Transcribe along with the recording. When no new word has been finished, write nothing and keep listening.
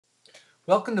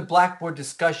Welcome to Blackboard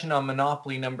discussion on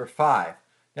monopoly number 5.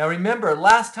 Now remember,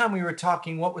 last time we were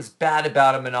talking what was bad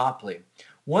about a monopoly.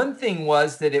 One thing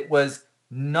was that it was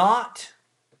not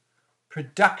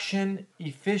production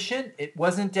efficient, it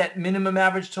wasn't at minimum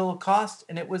average total cost,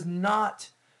 and it was not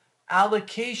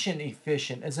allocation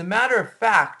efficient. As a matter of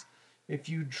fact, if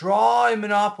you draw a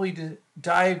monopoly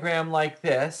diagram like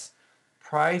this,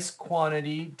 price,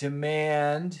 quantity,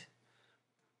 demand,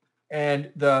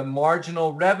 and the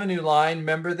marginal revenue line,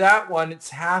 remember that one,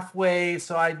 it's halfway,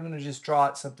 so I'm going to just draw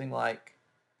it something like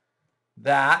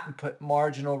that and put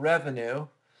marginal revenue.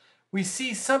 We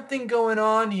see something going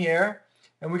on here,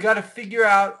 and we got to figure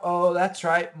out, oh, that's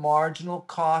right, marginal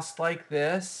cost like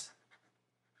this.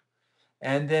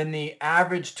 And then the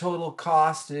average total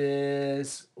cost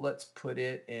is, let's put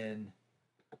it in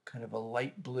kind of a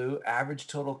light blue, average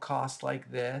total cost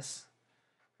like this.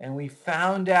 And we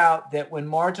found out that when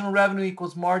marginal revenue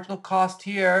equals marginal cost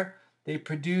here, they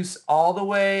produce all the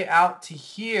way out to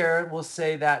here. We'll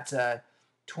say that's a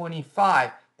 25.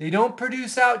 They don't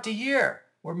produce out to here,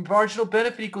 where marginal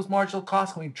benefit equals marginal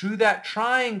cost. And we drew that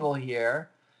triangle here,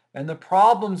 and the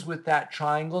problems with that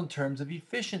triangle in terms of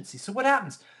efficiency. So what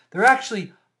happens? They're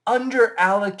actually under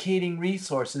allocating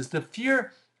resources. The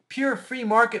pure free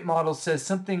market model says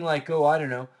something like, oh, I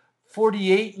don't know,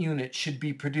 48 units should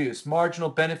be produced. Marginal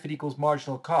benefit equals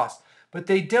marginal cost. But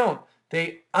they don't.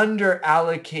 They under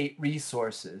allocate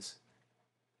resources.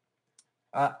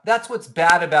 That's what's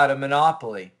bad about a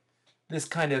monopoly, this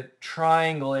kind of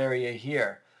triangle area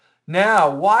here. Now,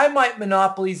 why might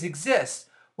monopolies exist?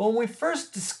 Well, when we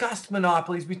first discussed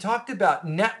monopolies, we talked about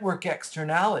network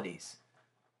externalities.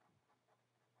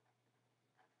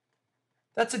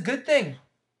 That's a good thing.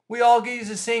 We all use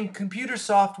the same computer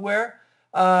software.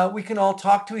 We can all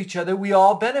talk to each other. We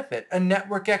all benefit. A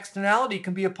network externality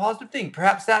can be a positive thing.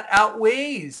 Perhaps that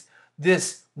outweighs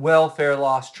this welfare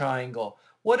loss triangle.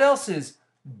 What else is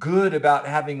good about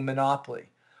having a monopoly?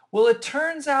 Well, it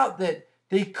turns out that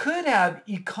they could have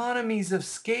economies of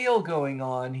scale going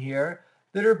on here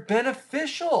that are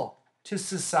beneficial to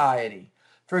society.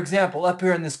 For example, up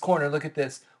here in this corner, look at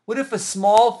this. What if a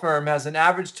small firm has an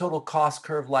average total cost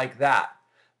curve like that?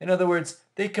 In other words,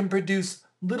 they can produce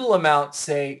little amounts,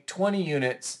 say 20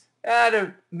 units, at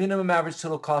a minimum average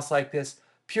total cost like this.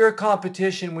 Pure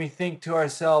competition, we think to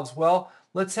ourselves, well,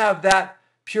 let's have that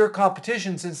pure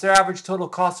competition. Since their average total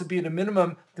cost would be at a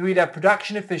minimum, then we'd have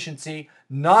production efficiency,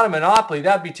 not a monopoly.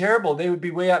 That'd be terrible. They would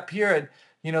be way up here,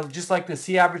 and just like the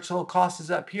C average total cost is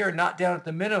up here, not down at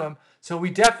the minimum. So we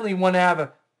definitely want to have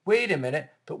a, wait a minute,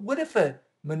 but what if a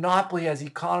monopoly has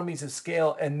economies of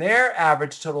scale and their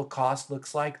average total cost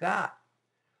looks like that?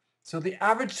 So the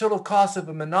average total cost of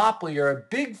a monopoly or a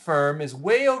big firm is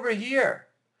way over here.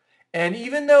 And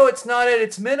even though it's not at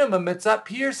its minimum, it's up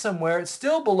here somewhere, it's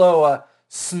still below a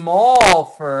small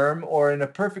firm, or in a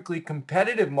perfectly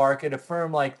competitive market, a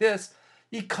firm like this.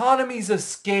 Economies of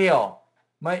scale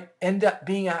might end up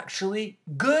being actually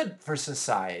good for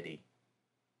society.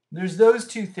 There's those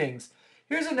two things.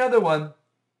 Here's another one.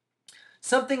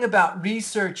 Something about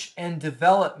research and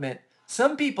development.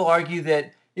 Some people argue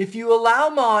that if you allow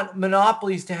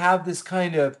monopolies to have this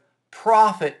kind of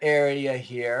profit area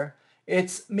here,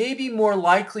 it's maybe more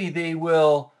likely they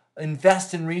will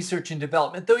invest in research and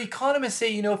development. Though economists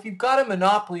say, if you've got a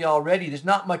monopoly already, there's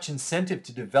not much incentive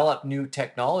to develop new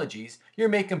technologies. You're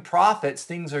making profits,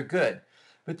 things are good.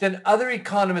 But then other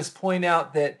economists point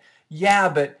out that, yeah,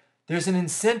 but there's an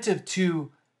incentive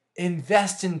to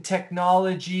invest in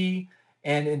technology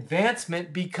and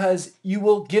advancement because you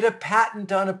will get a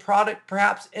patent on a product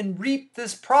perhaps and reap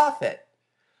this profit.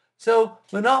 So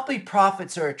monopoly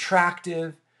profits are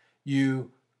attractive. You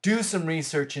do some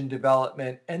research and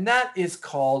development, and that is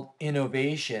called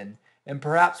innovation. And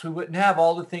perhaps we wouldn't have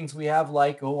all the things we have,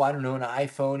 like, oh, I don't know, an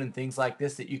iPhone and things like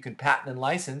this that you can patent and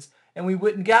license, and we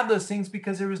wouldn't have those things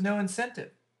because there was no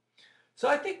incentive. So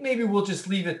I think maybe we'll just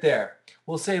leave it there.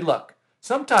 We'll say, look,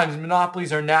 sometimes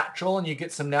monopolies are natural and you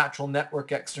get some natural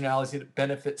network externalities that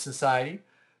benefit society.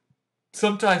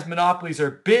 Sometimes monopolies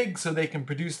are big so they can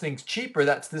produce things cheaper.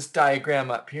 That's this diagram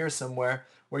up here somewhere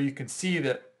where you can see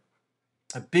that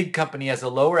a big company has a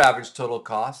lower average total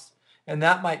cost, and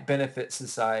that might benefit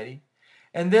society.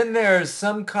 And then there's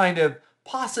some kind of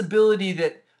possibility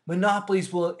that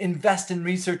monopolies will invest in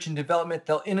research and development.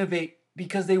 They'll innovate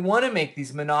because they want to make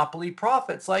these monopoly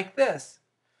profits like this.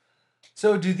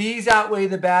 So do these outweigh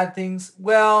the bad things?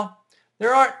 Well,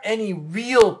 there aren't any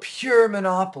real pure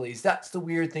monopolies. That's the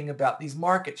weird thing about these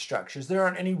market structures. There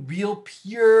aren't any real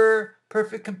pure,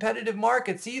 perfect competitive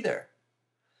markets either.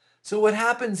 So what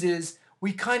happens is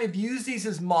we kind of use these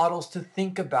as models to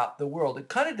think about the world. It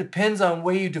kind of depends on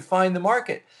where you define the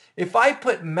market. If I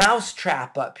put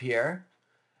mousetrap up here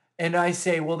and I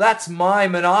say, well, that's my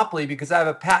monopoly because I have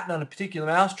a patent on a particular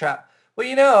mousetrap. Well,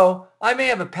 you know, I may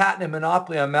have a patent and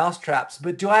monopoly on mousetraps,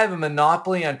 but do I have a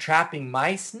monopoly on trapping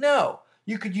mice? No.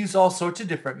 You could use all sorts of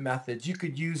different methods. You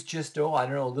could use just, oh, I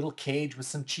don't know, a little cage with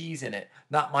some cheese in it.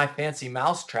 Not my fancy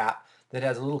mousetrap that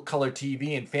has a little color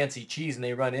TV and fancy cheese and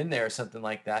they run in there or something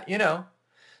like that, you know.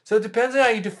 So it depends on how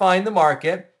you define the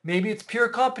market. Maybe it's pure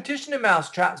competition in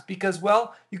mousetraps because,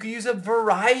 well, you could use a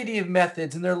variety of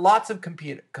methods and there are lots of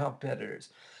competitors.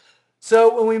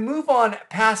 So when we move on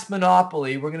past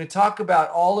monopoly, we're going to talk about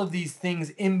all of these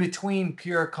things in between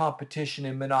pure competition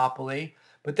and monopoly,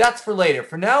 but that's for later.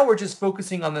 For now, we're just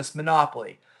focusing on this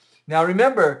monopoly. Now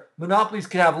remember, monopolies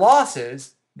could have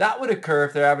losses. That would occur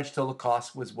if their average total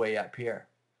cost was way up here.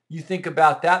 You think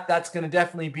about that, that's going to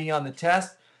definitely be on the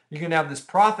test. You're going to have this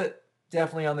profit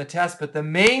definitely on the test, but the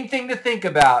main thing to think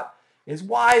about is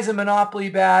why is a monopoly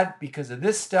bad? Because of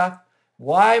this stuff.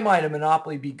 Why might a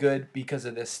monopoly be good? Because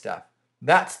of this stuff.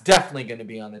 That's definitely going to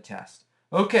be on the test.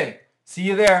 Okay, see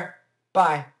you there.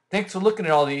 Bye. Thanks for looking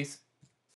at all these.